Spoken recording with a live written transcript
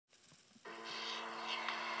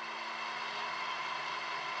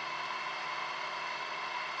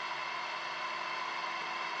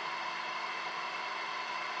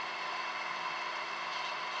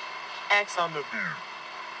X on the beat.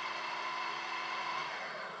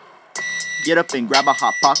 Get up and grab a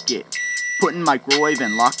hot pocket. Put in microwave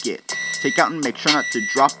and lock it. Take out and make sure not to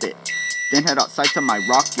drop it. Then head outside to my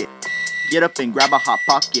rocket. Get up and grab a hot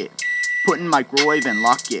pocket. Put in microwave and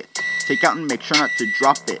lock it. Take out and make sure not to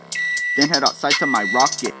drop it. Then head outside to my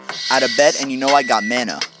rocket. Out of bed and you know I got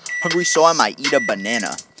mana. Hungry so I might eat a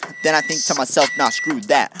banana. Then I think to myself, nah, screw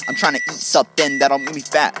that. I'm trying to eat something that'll make me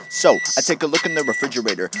fat. So, I take a look in the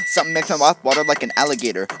refrigerator. Something makes my mouth water like an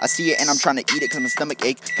alligator. I see it and I'm trying to eat it cause my stomach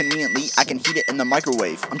ache. Conveniently, I can heat it in the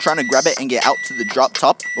microwave. I'm trying to grab it and get out to the drop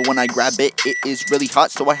top. But when I grab it, it is really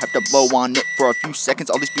hot. So I have to blow on it for a few seconds.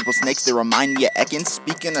 All these people snakes, they remind me of ekans.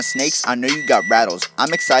 Speaking of snakes, I know you got rattles.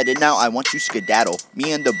 I'm excited now, I want to skedaddle.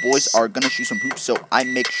 Me and the boys are gonna shoot some hoops. So I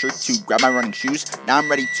make sure to grab my running shoes. Now I'm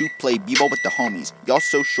ready to play b-ball with the homies. Y'all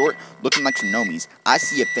so short, looking like some nomies. I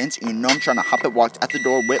see a fence and you know I'm trying to hop it. Walked out the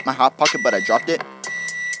door with my hot pocket, but I dropped it.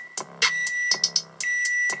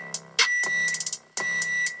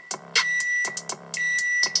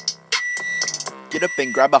 Get up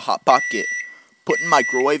and grab a hot pocket. Put in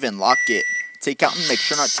microwave and lock it. Take out and make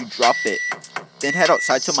sure not to drop it. Then head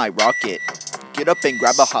outside to my rocket. Get up and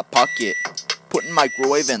grab a hot pocket. Put in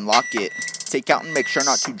microwave and lock it. Take out and make sure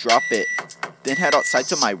not to drop it. Then head outside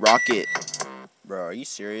to my rocket. Bro, are you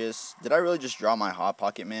serious? Did I really just draw my hot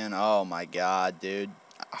pocket, man? Oh my god, dude.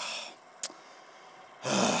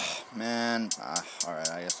 Man.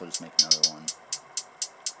 Alright, I guess I'll just make another one.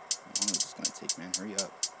 How long is this gonna take, man? Hurry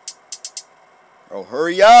up. Bro,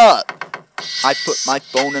 hurry up! I put my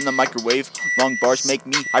phone in the microwave. Long bars make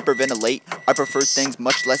me hyperventilate. I prefer things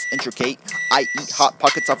much less intricate. I eat hot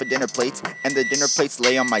pockets off of dinner plates, and the dinner plates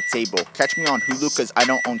lay on my table. Catch me on Hulu cause I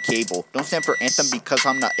don't own cable. Don't stand for Anthem because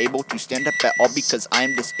I'm not able to stand up at all because I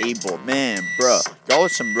am disabled. Man, bruh, y'all are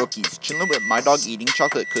some rookies. Chilling with my dog eating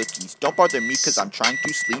chocolate cookies. Don't bother me cause I'm trying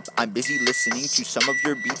to sleep. I'm busy listening to some of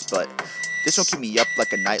your beats, but this will keep me up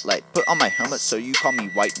like a nightlight. Put on my helmet so you call me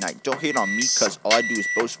White Knight. Don't hate on me cause all I do is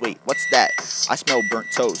boast. Wait, what's that? I smell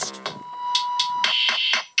burnt toast.